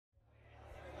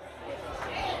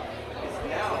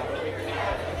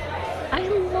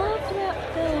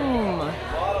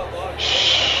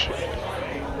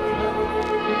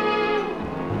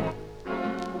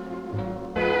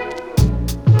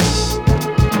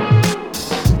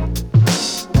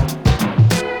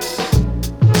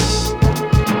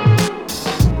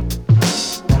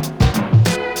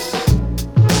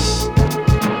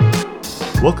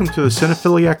Welcome to the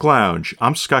Cinephiliac Lounge.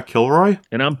 I'm Scott Kilroy.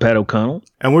 And I'm Pat O'Connell.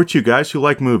 And we're two guys who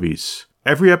like movies.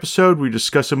 Every episode, we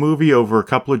discuss a movie over a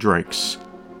couple of drinks.